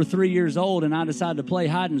 2 or 3 years old and I decided to play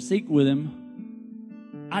hide and seek with him,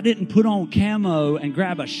 I didn't put on camo and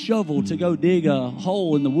grab a shovel to go dig a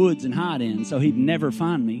hole in the woods and hide in so he'd never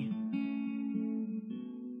find me.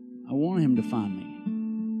 I wanted him to find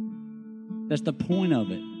me. That's the point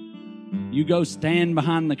of it. You go stand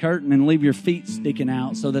behind the curtain and leave your feet sticking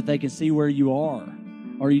out so that they can see where you are.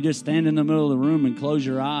 Or you just stand in the middle of the room and close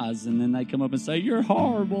your eyes, and then they come up and say, you're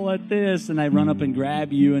horrible at this. And they run up and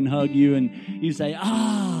grab you and hug you, and you say,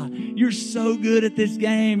 you're so good at this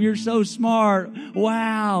game. You're so smart.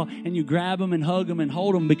 Wow. And you grab them and hug them and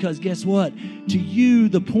hold them, because guess what? To you,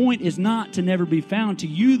 the point is not to never be found. To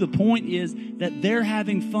you, the point is that they're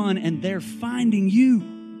having fun and they're finding you.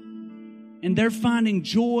 And they're finding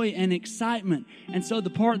joy and excitement. And so the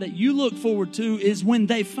part that you look forward to is when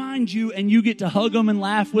they find you and you get to hug them and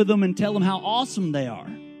laugh with them and tell them how awesome they are.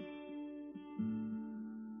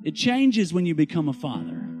 It changes when you become a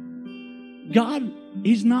father. God,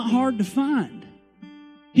 He's not hard to find.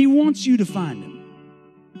 He wants you to find Him.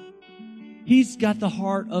 He's got the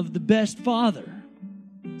heart of the best father.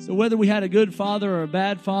 So whether we had a good father or a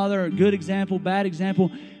bad father, a good example, bad example,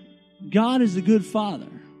 God is a good father.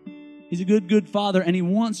 He's a good father, and He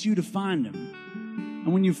wants you to find Him.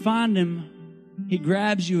 And when you find Him, He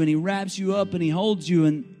grabs you and He wraps you up and He holds you,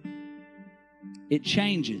 and it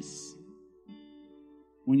changes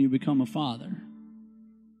when you become a father.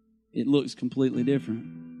 It looks completely different.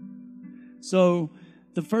 So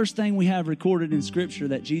the first thing we have recorded in Scripture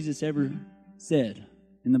that Jesus ever said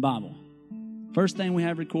in the Bible, first thing we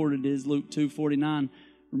have recorded is Luke 2:49.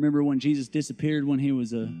 Remember when Jesus disappeared when He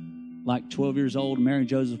was like 12 years old, and Mary and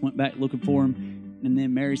Joseph went back looking for Him, and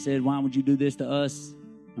then Mary said, why would you do this to us?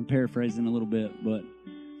 I'm paraphrasing a little bit, but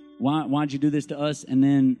why'd you do this to us? And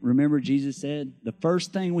then remember Jesus said, the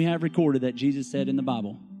first thing we have recorded that Jesus said in the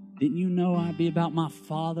Bible, didn't you know I'd be about my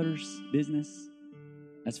Father's business?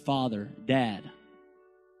 That's Father, Dad.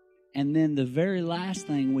 And then the very last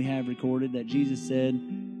thing we have recorded that Jesus said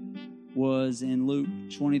was in Luke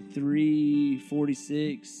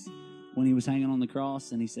 23:46, when He was hanging on the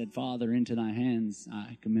cross, and He said, Father, into Thy hands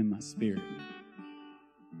I commend my spirit.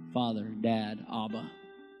 Father, Dad, Abba.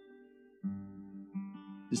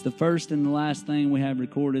 It's the first and the last thing we have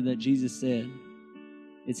recorded that Jesus said.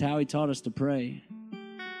 It's how He taught us to pray.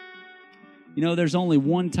 You know, there's only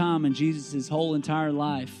one time in Jesus' whole entire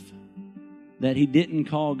life that He didn't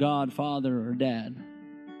call God Father or Dad.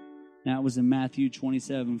 That was in Matthew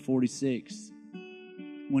 27:46,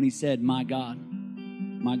 when He said, my God,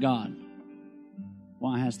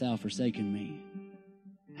 why hast Thou forsaken me?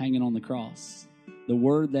 Hanging on the cross. The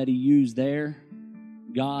word that He used there,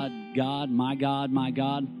 God, my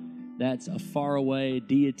God, that's a faraway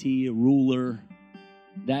deity, a ruler.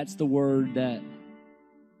 That's the word that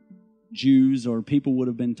Jews or people would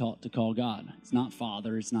have been taught to call God. It's not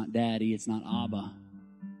Father, it's not Daddy, it's not Abba.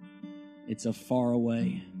 It's a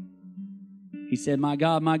faraway. He said, my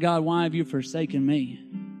God, why have you forsaken me?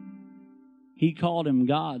 He called Him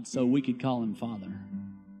God so we could call Him Father.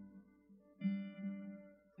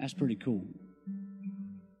 That's pretty cool.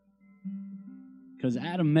 Because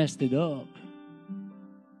Adam messed it up.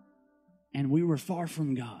 And we were far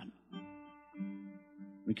from God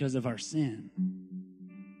because of our sin.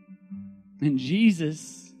 And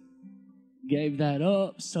Jesus gave that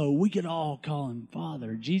up so we could all call Him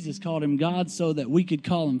Father. Jesus called Him God so that we could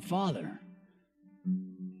call Him Father.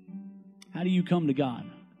 How do you come to God?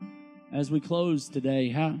 As we close today,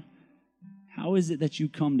 how is it that you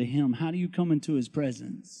come to Him? How do you come into His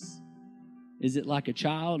presence? Is it like a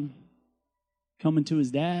child coming to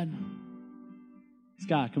his dad?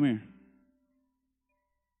 Sky, come here.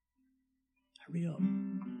 Hurry up.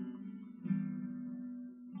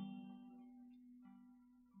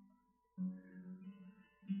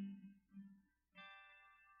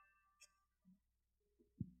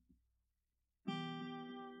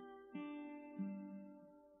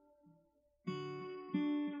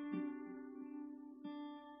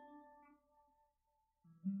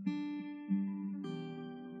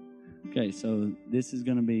 Okay, so this is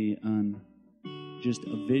going to be just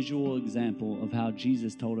a visual example of how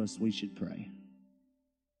Jesus told us we should pray.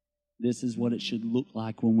 This is what it should look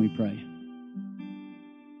like when we pray.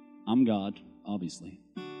 I'm God, obviously.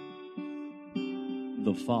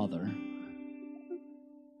 The Father.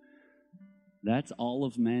 That's all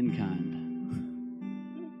of mankind.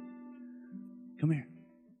 Come here.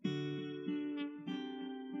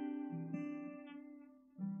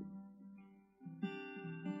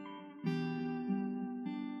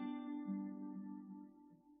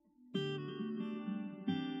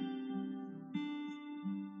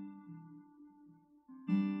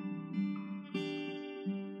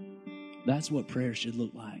 That's what prayer should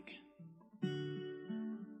look like.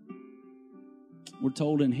 We're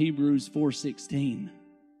told in Hebrews 4:16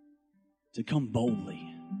 to come boldly.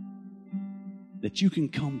 That you can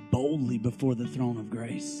come boldly before the throne of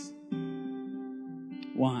grace.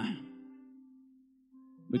 Why?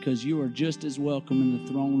 Because you are just as welcome in the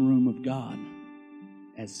throne room of God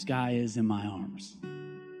as Sky is in my arms.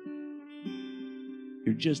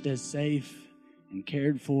 You're just as safe and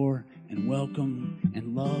cared for and welcome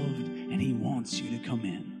and loved, and He wants you to come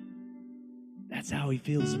in. That's how He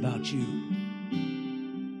feels about you.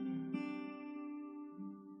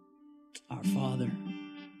 Our Father,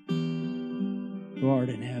 who art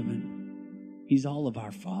in heaven, He's all of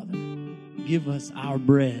our Father. Give us our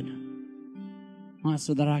bread.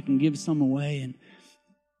 So that I can give some away. And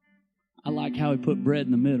I like how He put bread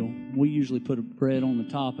in the middle. We usually put a bread on the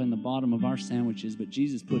top and the bottom of our sandwiches, but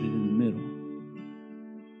Jesus put it in the middle.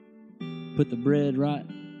 Put the bread right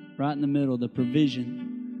in the middle, the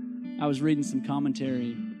provision. I was reading some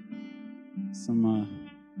commentary, some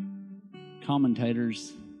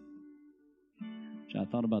commentators. I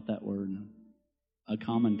thought about that word, a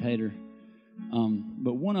commentator.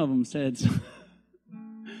 But one of them said,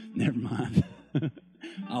 never mind.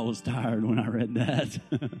 I was tired when I read that.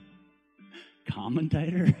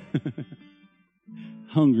 Commentator?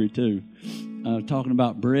 Hungry too. Talking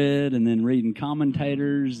about bread and then reading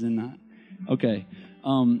commentators. And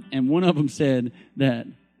one of them said that,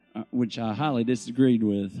 which I highly disagreed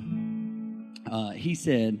with. He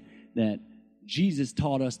said that Jesus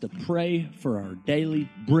taught us to pray for our daily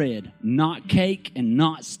bread, not cake and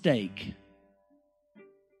not steak.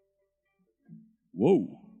 Whoa.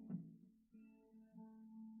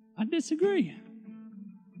 I disagree.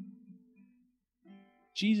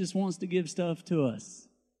 Jesus wants to give stuff to us.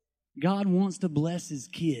 God wants to bless His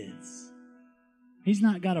kids. He's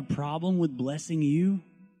not got a problem with blessing you.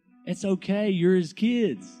 It's okay. You're His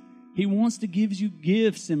kids. He wants to give you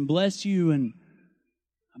gifts and bless you. And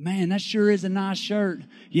man, that sure is a nice shirt.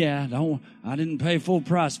 Yeah, I didn't pay full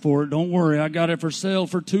price for it. Don't worry. I got it for sale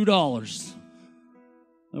for $2.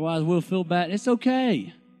 Otherwise, we'll feel bad. It's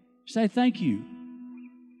okay. Say thank you.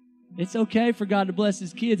 It's okay for God to bless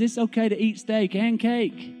His kids. It's okay to eat steak and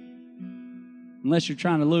cake. Unless you're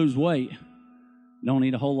trying to lose weight. Don't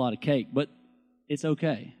eat a whole lot of cake, but it's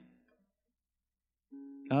okay.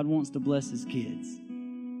 God wants to bless His kids.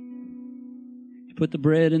 He put the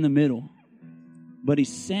bread in the middle, but He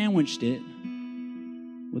sandwiched it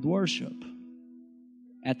with worship.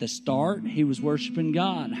 At the start, He was worshiping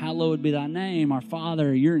God. Hallowed be Thy name, our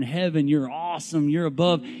Father. You're in heaven. You're awesome. You're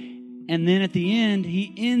above. And then at the end,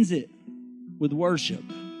 He ends it with worship,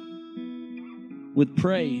 with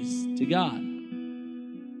praise to God.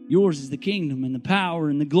 Yours is the kingdom and the power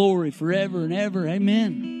and the glory forever and ever.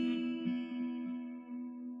 Amen.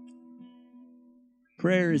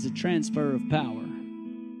 Prayer is a transfer of power.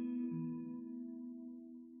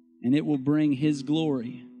 And it will bring His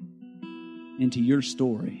glory into your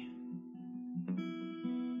story.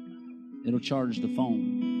 It'll charge the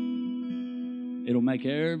phone. It'll make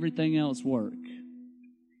everything else work.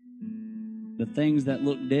 The things that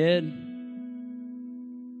look dead,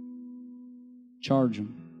 charge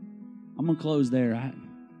them. I'm going to close there. I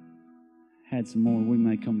had some more. We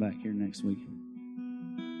may come back here next week.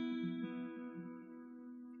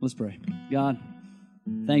 Let's pray. God,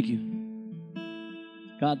 thank you.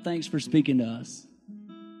 God, thanks for speaking to us.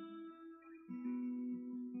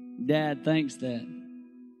 Dad, thanks that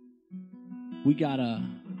we got a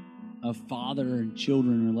father and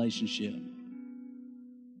children relationship.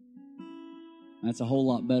 That's a whole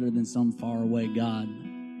lot better than some faraway God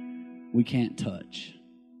we can't touch.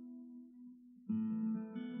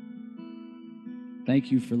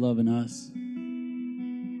 Thank you for loving us.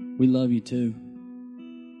 We love you too.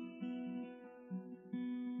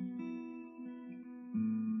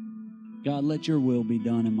 God, let your will be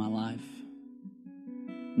done in my life.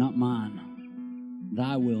 Not mine.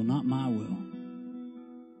 Thy will, not my will.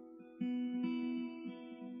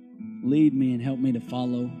 Lead me and help me to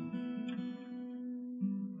follow.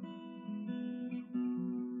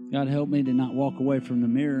 God, help me to not walk away from the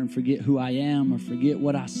mirror and forget who I am or forget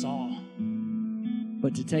what I saw,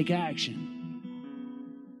 but to take action.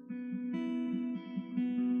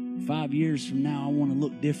 5 years from now, I want to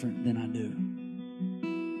look different than I do.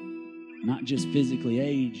 not just physically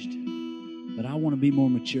aged, but I want to be more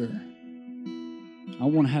mature. I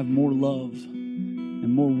want to have more love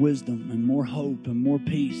and more wisdom and more hope and more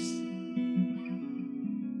peace.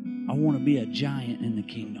 I want to be a giant in the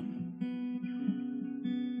kingdom.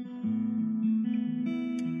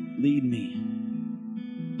 Lead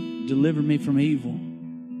me. Deliver me from evil.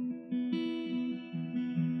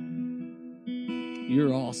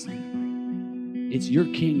 You're awesome. It's your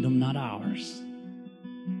kingdom, not ours.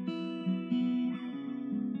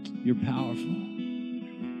 You're powerful.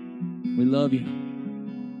 We love you.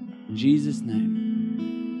 In Jesus'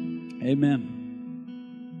 name, amen.